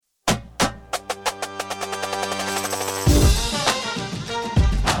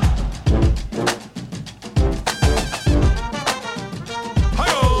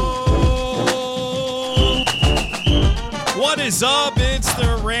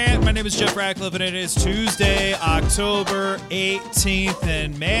My name is Jeff Ratcliffe, and it is Tuesday, October 18th.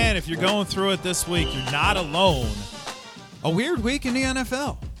 And man, if you're going through it this week, you're not alone. A weird week in the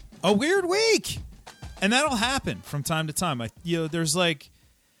NFL. A weird week. And that'll happen from time to time. There's like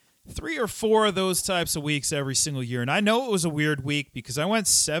 3 or 4 of those types of weeks every single year. And I know it was a weird week because I went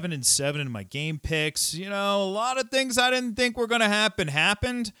 7-7 in my game picks. A lot of things I didn't think were going to happen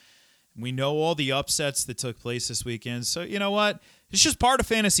happened. We know all the upsets that took place this weekend. So you know what? It's just part of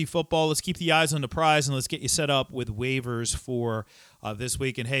fantasy football. Let's keep the eyes on the prize, and let's get you set up with waivers for this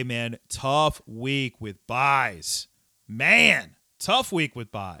week. And hey, man, tough week with buys. Man, tough week with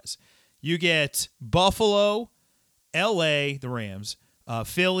buys. You get Buffalo, L.A., the Rams,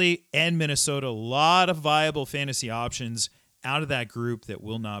 Philly, and Minnesota. A lot of viable fantasy options out of that group that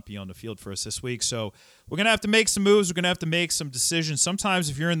will not be on the field for us this week. So we're going to have to make some moves. We're going to have to make some decisions. Sometimes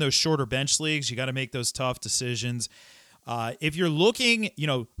if you're in those shorter bench leagues, you got to make those tough decisions. If you're looking,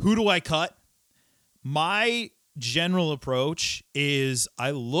 who do I cut? My general approach is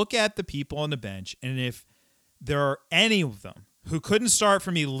I look at the people on the bench, and if there are any of them who couldn't start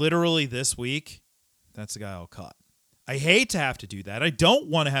for me literally this week, that's the guy I'll cut. I hate to have to do that. I don't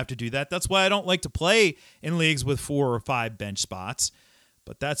want to have to do that. That's why I don't like to play in leagues with 4 or 5 bench spots.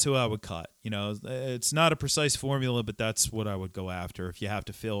 But that's who I would cut. It's not a precise formula, but that's what I would go after. If you have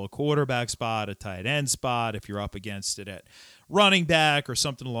to fill a quarterback spot, a tight end spot, if you're up against it at running back or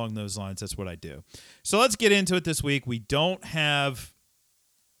something along those lines, that's what I do. So let's get into it this week. We don't have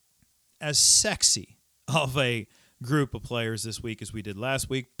as sexy of a group of players this week as we did last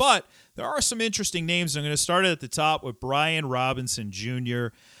week, but there are some interesting names. I'm going to start at the top with Brian Robinson Jr.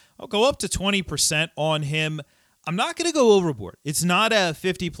 I'll go up to 20% on him. I'm not going to go overboard. It's not a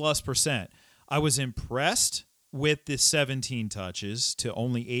 50+%. I was impressed with the 17 touches to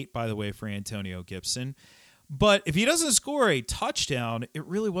only 8, by the way, for Antonio Gibson. But if he doesn't score a touchdown, it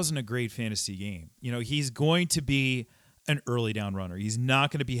really wasn't a great fantasy game. He's going to be an early down runner. He's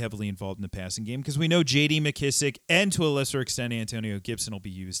not going to be heavily involved in the passing game because we know J.D. McKissick and to a lesser extent Antonio Gibson will be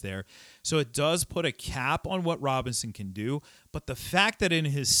used there. So it does put a cap on what Robinson can do. But the fact that in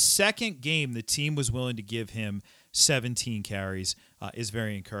his second game the team was willing to give him 17 carries is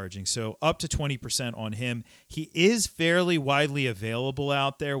very encouraging. So up to 20% on him. He is fairly widely available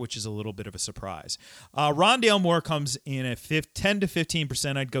out there, which is a little bit of a surprise. Rondale Moore comes in at 10 to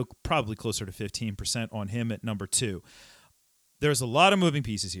 15%. I'd go probably closer to 15% on him at number 2. There's a lot of moving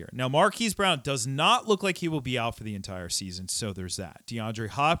pieces here. Now, Marquise Brown does not look like he will be out for the entire season, so there's that. DeAndre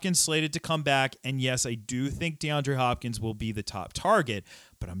Hopkins slated to come back, and yes, I do think DeAndre Hopkins will be the top target,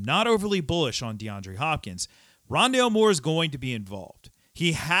 but I'm not overly bullish on DeAndre Hopkins. Rondale Moore is going to be involved.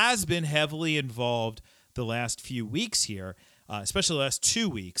 He has been heavily involved the last few weeks here, especially the last 2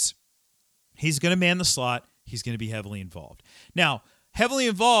 weeks. He's going to man the slot. He's going to be heavily involved. Now, heavily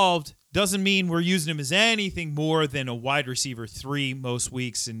involved doesn't mean we're using him as anything more than a wide receiver 3 most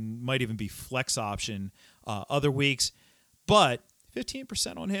weeks and might even be flex option other weeks. But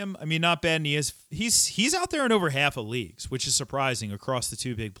 15% on him, not bad. And he's out there in over half of leagues, which is surprising across the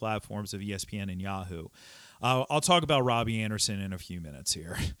 2 big platforms of ESPN and Yahoo. I'll talk about Robbie Anderson in a few minutes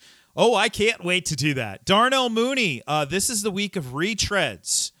here. Oh, I can't wait to do that. Darnell Mooney, this is the week of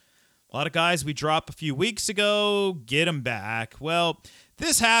retreads. A lot of guys we dropped a few weeks ago, get them back. Well,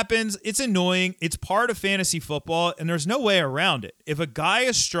 this happens. It's annoying. It's part of fantasy football, and there's no way around it. If a guy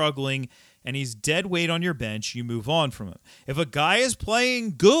is struggling and he's dead weight on your bench, you move on from him. If a guy is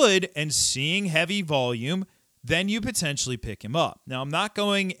playing good and seeing heavy volume, then you potentially pick him up. Now, I'm not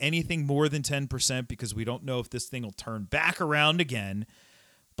going anything more than 10% because we don't know if this thing will turn back around again.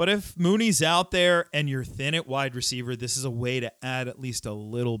 But if Mooney's out there and you're thin at wide receiver, this is a way to add at least a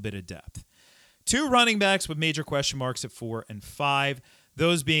little bit of depth. 2 running backs with major question marks at 4 and 5,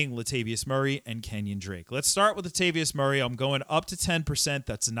 those being Latavius Murray and Kenyon Drake. Let's start with Latavius Murray. I'm going up to 10%.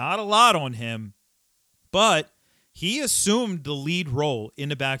 That's not a lot on him, but he assumed the lead role in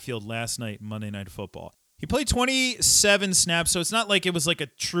the backfield last night, Monday Night Football. He played 27 snaps, so it's not like it was like a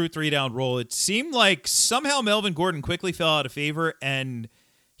true 3-down role. It seemed like somehow Melvin Gordon quickly fell out of favor, and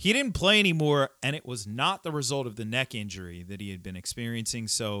he didn't play anymore, and it was not the result of the neck injury that he had been experiencing.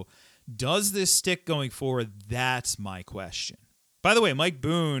 So does this stick going forward? That's my question. By the way, Mike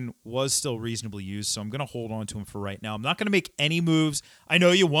Boone was still reasonably used, so I'm going to hold on to him for right now. I'm not going to make any moves. I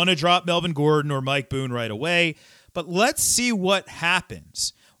know you want to drop Melvin Gordon or Mike Boone right away, but let's see what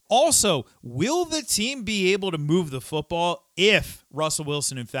happens. Also, will the team be able to move the football if Russell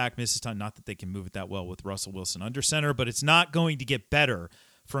Wilson, in fact, misses time? Not that they can move it that well with Russell Wilson under center, but it's not going to get better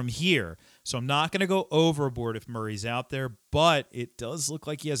from here. So I'm not going to go overboard if Murray's out there, but it does look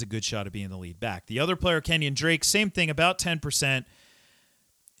like he has a good shot of being the lead back. The other player, Kenyon Drake, same thing, about 10%.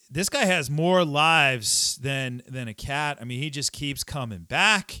 this guy has more lives than a cat. I mean, he just keeps coming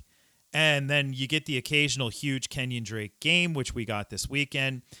back. And then you get the occasional huge Kenyon Drake game, which we got this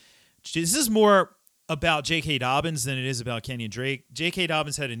weekend. This is more about J.K. Dobbins than it is about Kenyon Drake. J.K.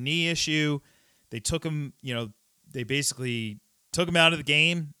 Dobbins had a knee issue. They took him, they basically took him out of the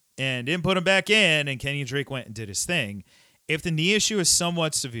game and didn't put him back in, and Kenyon Drake went and did his thing. If the knee issue is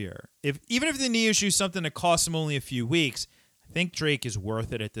somewhat severe, even if the knee issue is something that costs him only a few weeks, I think Drake is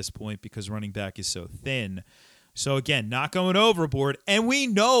worth it at this point because running back is so thin. So again, not going overboard, and we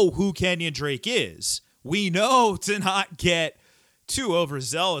know who Kenyon Drake is. We know to not get too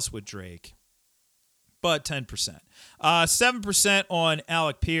overzealous with Drake, but 10%. 7% on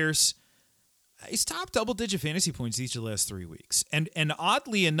Alec Pierce. He's top double-digit fantasy points each of the last 3 weeks. And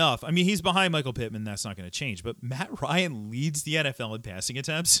oddly enough, I mean, he's behind Michael Pittman. That's not going to change. But Matt Ryan leads the NFL in passing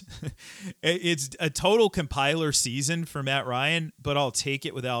attempts. It's a total compiler season for Matt Ryan, but I'll take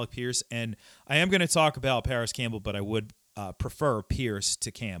it with Alec Pierce. And I am going to talk about Paris Campbell, but I would prefer Pierce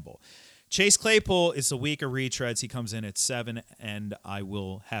to Campbell. Chase Claypool is the weaker retreads. He comes in at 7, and I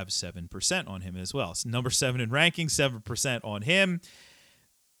will have 7% on him as well. So number 7 in rankings, 7% on him.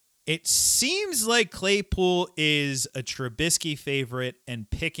 It seems like Claypool is a Trubisky favorite and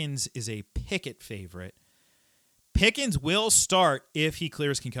Pickens is a Pickett favorite. Pickens will start if he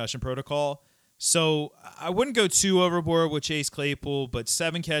clears concussion protocol. So I wouldn't go too overboard with Chase Claypool, but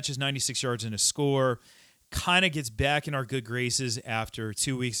 7 catches, 96 yards, and a score. Kind of gets back in our good graces after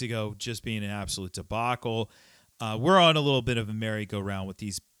 2 weeks ago just being an absolute debacle. We're on a little bit of a merry-go-round with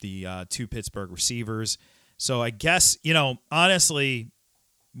the 2 Pittsburgh receivers. So I guess, honestly,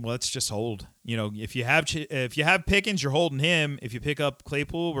 let's just hold. If you have Pickens, you're holding him. If you pick up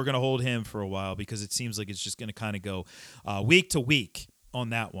Claypool, we're going to hold him for a while because it seems like it's just going to kind of go week to week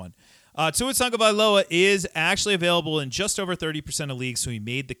on that one. Tua Tagovailoa is actually available in just over 30% of leagues, so he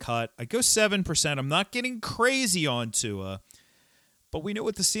made the cut. I go 7%. I'm not getting crazy on Tua, but we know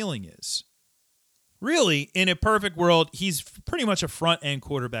what the ceiling is. Really, in a perfect world, he's pretty much a front-end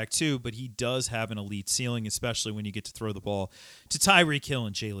quarterback too, but he does have an elite ceiling, especially when you get to throw the ball to Tyreek Hill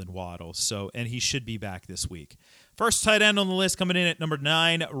and Jalen Waddle. And he should be back this week. First tight end on the list coming in at number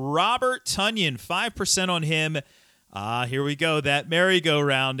 9, Robert Tonyan, 5% on him. Here we go, that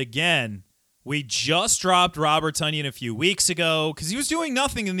merry-go-round again. We just dropped Robert Tonyan a few weeks ago because he was doing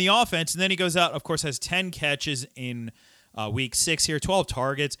nothing in the offense, and then he goes out, of course, has 10 catches in week 6 here, 12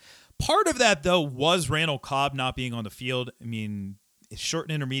 targets. Part of that, though, was Randall Cobb not being on the field. I mean, short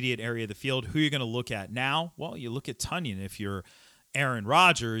and intermediate area of the field. Who are you going to look at now? Well, you look at Tonyan if you're Aaron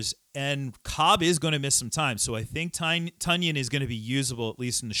Rodgers, and Cobb is going to miss some time. So I think Tonyan is going to be usable, at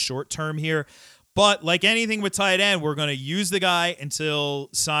least in the short term here. But like anything with tight end, we're going to use the guy until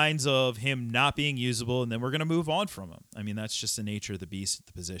signs of him not being usable, and then we're going to move on from him. I mean, that's just the nature of the beast at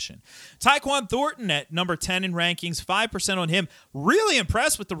the position. Tyquan Thornton at number 10 in rankings, 5% on him. Really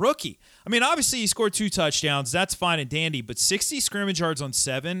impressed with the rookie. I mean, obviously he scored 2 touchdowns. That's fine and dandy, but 60 scrimmage yards on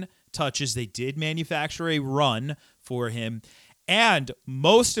 7 touches. They did manufacture a run for him. And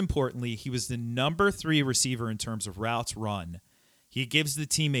most importantly, he was the number 3 receiver in terms of routes run. He gives the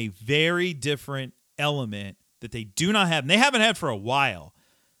team a very different element that they do not have, and they haven't had for a while.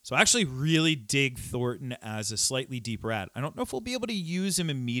 So I actually really dig Thornton as a slightly deeper ad. I don't know if we'll be able to use him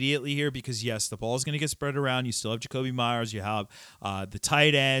immediately here because, yes, the ball is going to get spread around. You still have Jacoby Myers. You have the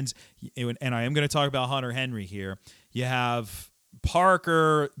tight ends, and I am going to talk about Hunter Henry here. You have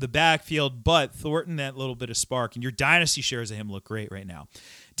Parker, the backfield, but Thornton, that little bit of spark, and your dynasty shares of him look great right now.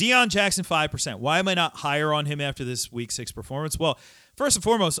 Deion Jackson, 5%. Why am I not higher on him after this Week 6 performance? Well, first and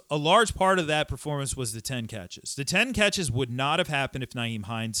foremost, a large part of that performance was the 10 catches. The 10 catches would not have happened if Nyheim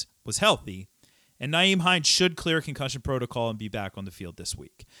Hines was healthy, and Nyheim Hines should clear concussion protocol and be back on the field this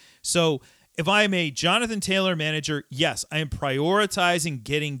week. So if I am a Jonathan Taylor manager, yes, I am prioritizing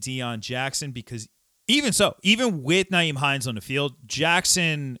getting Deion Jackson because even with Nyheim Hines on the field,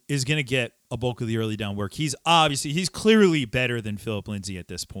 Jackson is going to get a bulk of the early down work. He's clearly better than Phillip Lindsay at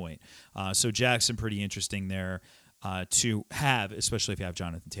this point. So Jackson, pretty interesting there to have, especially if you have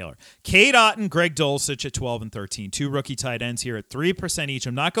Jonathan Taylor. Cade Otton, Greg Dulcich at 12 and 13. 2 rookie tight ends here at 3% each.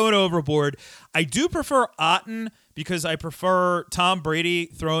 I'm not going overboard. I do prefer Otton because I prefer Tom Brady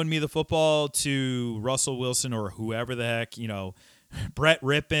throwing me the football to Russell Wilson or whoever the heck, Brett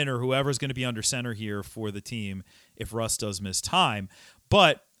Rippon or whoever's going to be under center here for the team if Russ does miss time.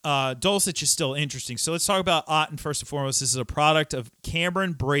 But Dulcich is still interesting. So let's talk about Otton first and foremost. This is a product of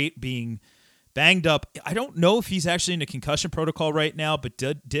Cameron Brate being banged up. I don't know if he's actually in a concussion protocol right now, but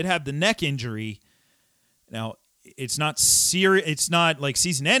did have the neck injury. Now, it's not serious. It's not like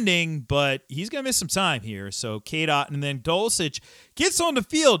season ending, but he's going to miss some time here. So K-Dot, and then Dulcich gets on the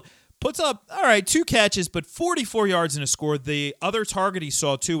field, puts up, all right, 2 catches, but 44 yards and a score. The other target he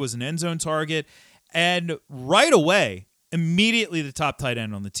saw, too, was an end zone target. And right away, immediately the top tight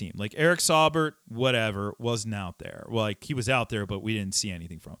end on the team. Like Eric Saubert, whatever, wasn't out there. Well, like he was out there, but we didn't see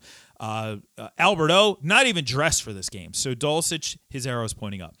anything from him. Alberto, not even dressed for this game. So Dulcich, his arrow's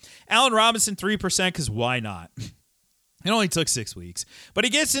pointing up. Allen Robinson, 3%, because why not? It only took 6 weeks. But he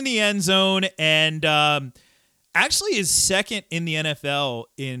gets in the end zone and actually is second in the NFL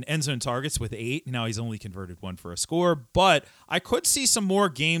in end zone targets with 8. Now he's only converted 1 for a score. But I could see some more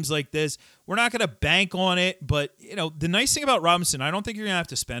games like this. We're not going to bank on it. But, the nice thing about Robinson, I don't think you're going to have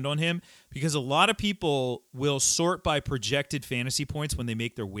to spend on him because a lot of people will sort by projected fantasy points when they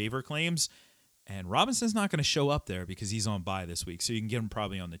make their waiver claims. And Robinson's not going to show up there because he's on bye this week. So you can get him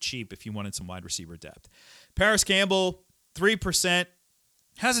probably on the cheap if you wanted some wide receiver depth. Paris Campbell, 3%.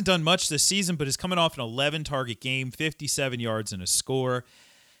 Hasn't done much this season, but is coming off an 11-target game, 57 yards and a score.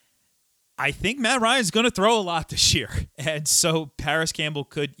 I think Matt Ryan's going to throw a lot this year. And so Paris Campbell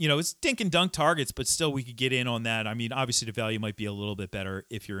could, it's dink and dunk targets, but still we could get in on that. I mean, obviously the value might be a little bit better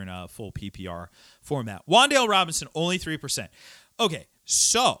if you're in a full PPR format. Wan'Dale Robinson, only 3%. Okay,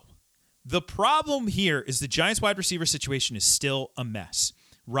 so the problem here is the Giants wide receiver situation is still a mess.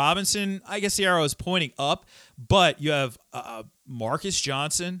 Robinson, I guess the arrow is pointing up, but you have Marcus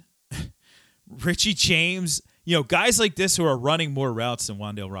Johnson, Richie James, guys like this who are running more routes than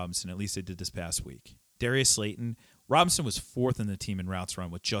Wan'Dale Robinson. At least they did this past week. Darius Slayton, Robinson was 4th in the team in routes run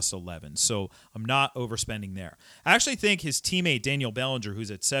with just 11, so I'm not overspending there. I actually think his teammate Daniel Bellinger,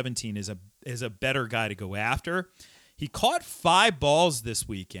 who's at 17, is a better guy to go after. He caught 5 balls this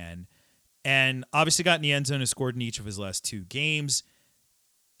weekend, and obviously got in the end zone and scored in each of his last 2 games.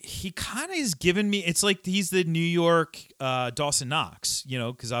 He kind of is giving me, it's like he's the New York Dawson Knox,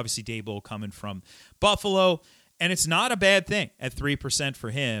 because obviously Daboll coming from Buffalo, and it's not a bad thing at 3% for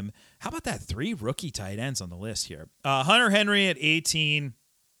him. How about that 3 rookie tight ends on the list here? Hunter Henry at 18.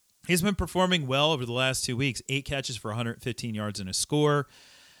 He's been performing well over the last 2 weeks, 8 catches for 115 yards and a score.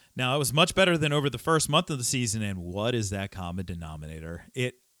 Now, it was much better than over the first month of the season, and what is that common denominator?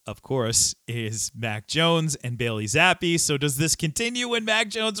 It, of course, is Mac Jones and Bailey Zappi. So does this continue when Mac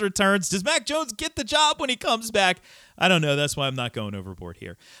Jones returns? Does Mac Jones get the job when he comes back? I don't know. That's why I'm not going overboard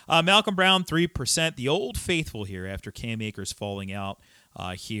here. Malcolm Brown, 3%. The old faithful here after Cam Akers falling out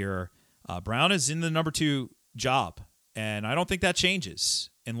here. Brown is in the number 2 job, and I don't think that changes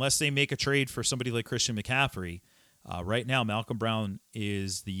unless they make a trade for somebody like Christian McCaffrey. Right now, Malcolm Brown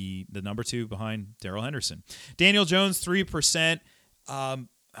is the number 2 behind Darrell Henderson. Daniel Jones, 3%.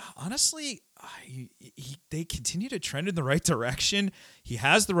 Honestly, they continue to trend in the right direction. He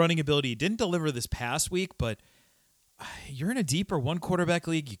has the running ability. He didn't deliver this past week, but you're in a deeper 1-quarterback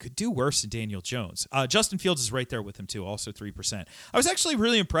league. You could do worse than Daniel Jones. Justin Fields is right there with him, too, also 3%. I was actually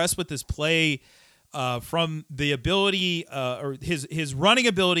really impressed with this play from the ability or his running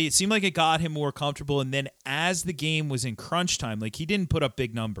ability. It seemed like it got him more comfortable. And then as the game was in crunch time, like he didn't put up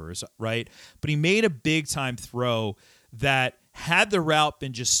big numbers, right? But he made a big-time throw that had the route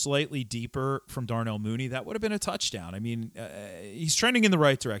been just slightly deeper from Darnell Mooney, that would have been a touchdown. I mean, he's trending in the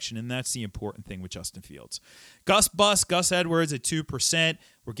right direction, and that's the important thing with Justin Fields. Gus Edwards at 2%.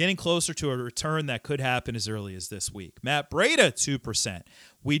 We're getting closer to a return that could happen as early as this week. Matt Breida, 2%.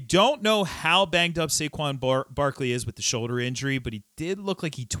 We don't know how banged up Saquon Barkley is with the shoulder injury, but he did look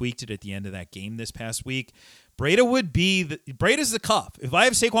like he tweaked it at the end of that game this past week. Breida's the cuff. If I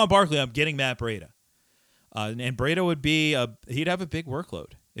have Saquon Barkley, I'm getting Matt Breida. And Breida would be, he'd have a big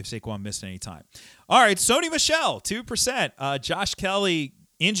workload if Saquon missed any time. All right, Sony Michel, 2%. Josh Kelly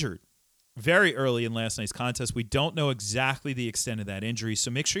injured very early in last night's contest. We don't know exactly the extent of that injury, so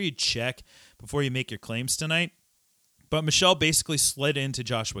make sure you check before you make your claims tonight. But Michel basically slid into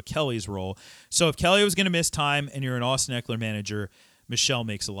Joshua Kelly's role. So if Kelly was going to miss time and you're an Austin Eckler manager, Michel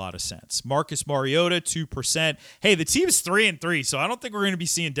makes a lot of sense. Marcus Mariota, 2%. Hey, the team's 3-3, so I don't think we're going to be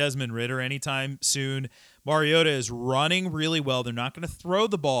seeing Desmond Ridder anytime soon. Mariota is running really well. They're not going to throw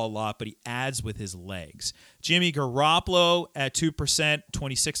the ball a lot, but he adds with his legs. Jimmy Garoppolo at 2%,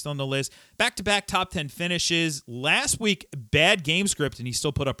 26th on the list. Back-to-back top 10 finishes. Last week, bad game script, and he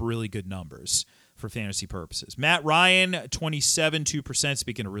still put up really good numbers for fantasy purposes. Matt Ryan, 27, 2%,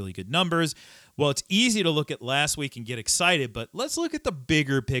 speaking of really good numbers. Well, it's easy to look at last week and get excited, but let's look at the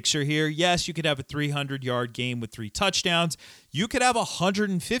bigger picture here. Yes, you could have a 300-yard game with 3 touchdowns. You could have a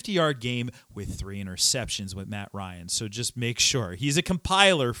 150-yard game with 3 interceptions with Matt Ryan. So just make sure. He's a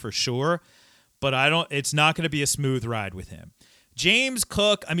compiler for sure, but it's not going to be a smooth ride with him. James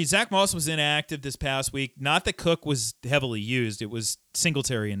Cook, Zach Moss was inactive this past week. Not that Cook was heavily used. It was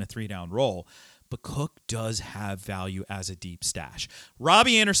Singletary in a 3-down role. But Cook does have value as a deep stash.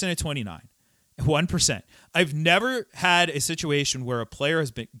 Robbie Anderson at 29, 1%. I've never had a situation where a player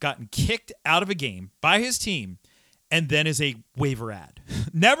has gotten kicked out of a game by his team and then is a waiver ad.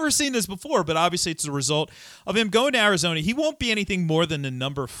 Never seen this before, but obviously it's a result of him going to Arizona. He won't be anything more than the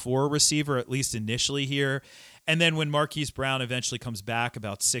number 4 receiver, at least initially here. And then when Marquise Brown eventually comes back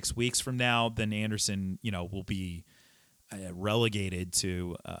about 6 weeks from now, then Anderson, will be relegated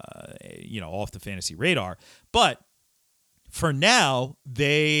to, off the fantasy radar. But for now,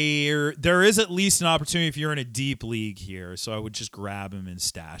 there is at least an opportunity if you're in a deep league here. So I would just grab him and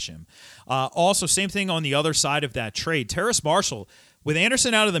stash him. Also, same thing on the other side of that trade. Terrace Marshall, with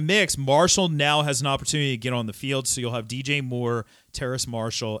Anderson out of the mix, Marshall now has an opportunity to get on the field. So you'll have DJ Moore, Terrace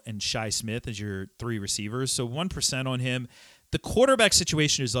Marshall, and Shi Smith as your 3 receivers. So 1% on him. The quarterback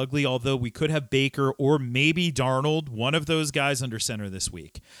situation is ugly, although we could have Baker or maybe Darnold, one of those guys under center this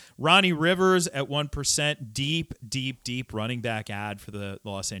week. Ronnie Rivers at 1%, deep running back ad for the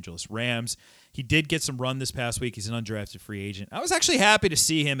Los Angeles Rams. He did get some run this past week. He's an undrafted free agent. I was actually happy to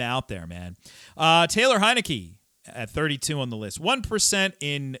see him out there, man. Taylor Heineke at 32 on the list. 1%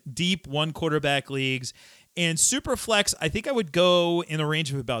 in deep one quarterback leagues. And Superflex, I think I would go in the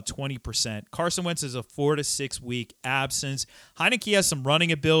range of about 20%. Carson Wentz is a 4 to 6 week absence. Heineke has some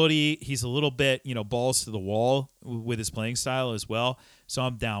running ability. He's a little bit, balls to the wall with his playing style as well. So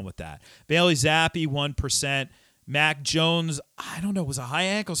I'm down with that. Bailey Zappi, 1%. Mac Jones, I don't know, was a high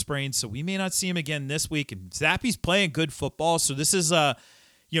ankle sprain, so we may not see him again this week. And Zappi's playing good football, so this is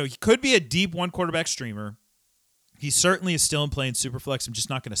he could be a deep one quarterback streamer. He certainly is still in play in Superflex. I'm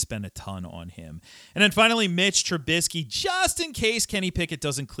just not going to spend a ton on him. And then finally, Mitch Trubisky, just in case Kenny Pickett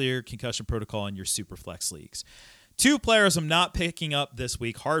doesn't clear concussion protocol in your Superflex leagues. 2 players I'm not picking up this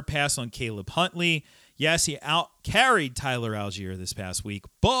week. Hard pass on Caleb Huntley. Yes, he out-carried Tyler Algier this past week,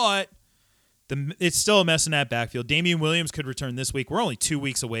 but it's still a mess in that backfield. Damian Williams could return this week. We're only 2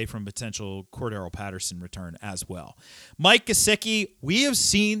 weeks away from potential Cordero Patterson return as well. Mike Gesicki, we have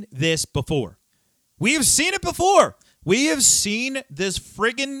seen this before. We have seen it before. We have seen this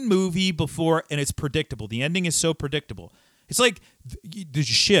friggin' movie before, and it's predictable. The ending is so predictable. It's like the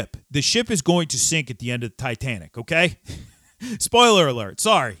ship. The ship is going to sink at the end of the Titanic, okay? Spoiler alert.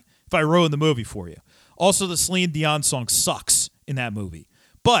 Sorry if I ruined the movie for you. Also, the Celine Dion song sucks in that movie.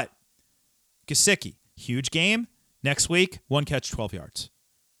 But Gesicki, huge game. Next week, 1 catch, 12 yards.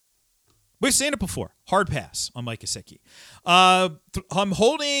 We've seen it before. Hard pass on Mike Gesicki. I'm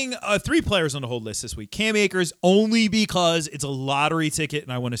holding 3 players on the hold list this week. Cam Akers only because it's a lottery ticket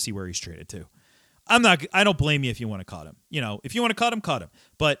and I want to see where he's traded to. I don't blame you if you want to cut him. If you want to cut him, cut him.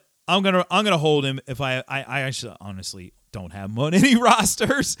 But I'm gonna hold him if I actually honestly don't have him on any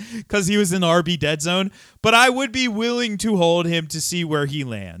rosters because he was in the RB dead zone. But I would be willing to hold him to see where he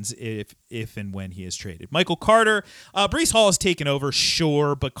lands if and when he is traded. Michael Carter, Breece Hall has taken over,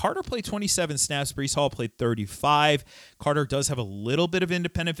 sure, but Carter played 27 snaps. Breece Hall played 35. Carter does have a little bit of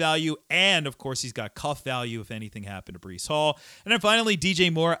independent value, and of course he's got cuff value if anything happened to Breece Hall. And then finally,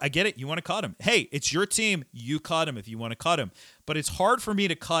 DJ Moore. I get it. You want to cut him. Hey, it's your team. You cut him if you want to cut him. But it's hard for me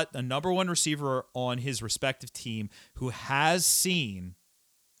to cut the number 1 receiver on his respective team who has seen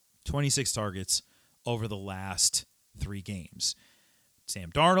 26 targets over the last 3 games.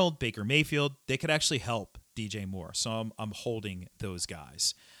 Sam Darnold, Baker Mayfield, they could actually help DJ Moore. So I'm holding those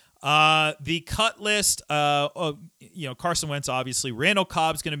guys. The cut list, Carson Wentz, obviously. Randall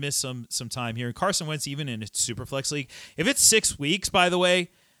Cobb's going to miss some time here. And Carson Wentz, even in a Superflex league. If it's 6 weeks, by the way,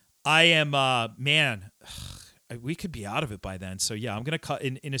 I am, we could be out of it by then. So yeah, I'm going to cut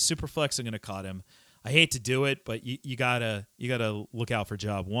in a Superflex. I'm going to cut him. I hate to do it, but you gotta look out for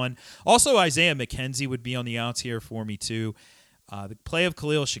job 1. Also, Isaiah McKenzie would be on the outs here for me too. The play of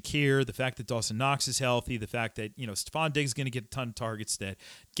Khalil Shakir, the fact that Dawson Knox is healthy, the fact that Stephon Diggs is going to get a ton of targets, that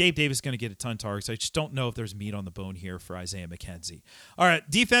Gabe Davis is going to get a ton of targets. I just don't know if there's meat on the bone here for Isaiah McKenzie. All right,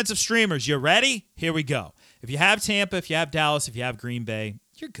 defensive streamers, you ready? Here we go. If you have Tampa, if you have Dallas, if you have Green Bay,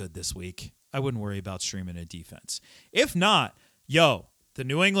 you're good this week. I wouldn't worry about streaming a defense. If not, the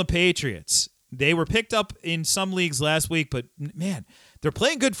New England Patriots. They were picked up in some leagues last week, but man, they're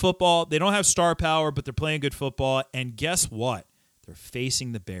playing good football. They don't have star power, but they're playing good football. And guess what? They're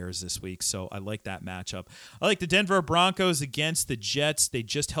facing the Bears this week, so I like that matchup. I like the Denver Broncos against the Jets. They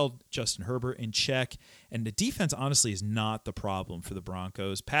just held Justin Herbert in check, and the defense, honestly, is not the problem for the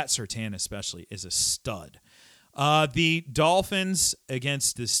Broncos. Pat Surtain, especially, is a stud. The Dolphins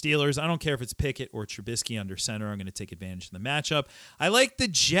against the Steelers. I don't care if it's Pickett or Trubisky under center. I'm going to take advantage of the matchup. I like the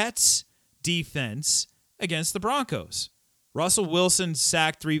Jets defense against the Broncos. Russell Wilson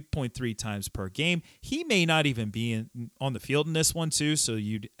sacked 3.3 times per game. He may not even be on the field in this one too, so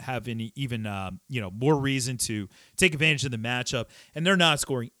you'd have more reason to take advantage of the matchup. And they're not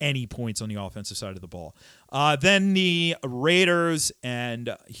scoring any points on the offensive side of the ball. Then the Raiders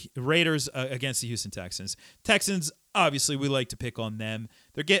against the Houston Texans. Texans, obviously, we like to pick on them.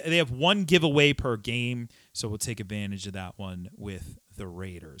 They have one giveaway per game, so we'll take advantage of that one with the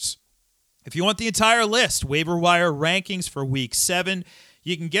Raiders. If you want the entire list, waiver wire rankings for Week 7,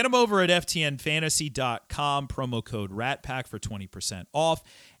 you can get them over at ftnfantasy.com, promo code RATPACK for 20% off.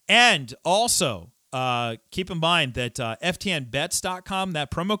 And also, keep in mind that ftnbets.com,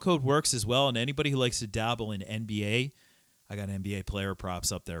 that promo code works as well. And anybody who likes to dabble in NBA, I got NBA player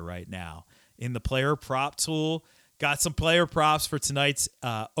props up there right now. In the player prop tool, got some player props for tonight's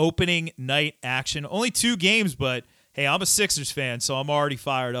opening night action. Only 2 games, but hey, I'm a Sixers fan, so I'm already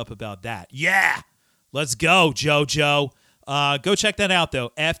fired up about that. Yeah! Let's go, JoJo. Go check that out, though,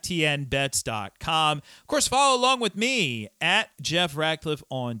 ftnbets.com. Of course, follow along with me at Jeff Ratcliffe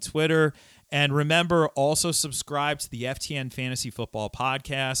on Twitter. And remember, also subscribe to the FTN Fantasy Football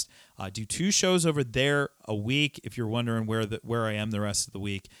Podcast. Do 2 shows over there a week. If you're wondering where I am the rest of the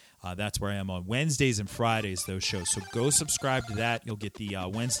week, that's where I am on Wednesdays and Fridays, those shows. So go subscribe to that. You'll get the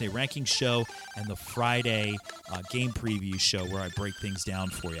Wednesday ranking show and the Friday game preview show where I break things down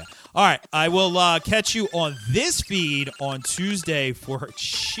for you. All right, I will catch you on this feed on Tuesday for,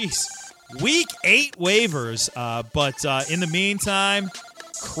 Week 8 waivers. But in the meantime,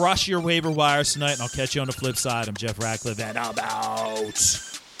 crush your waiver wires tonight, and I'll catch you on the flip side. I'm Jeff Ratcliffe, and I'm out.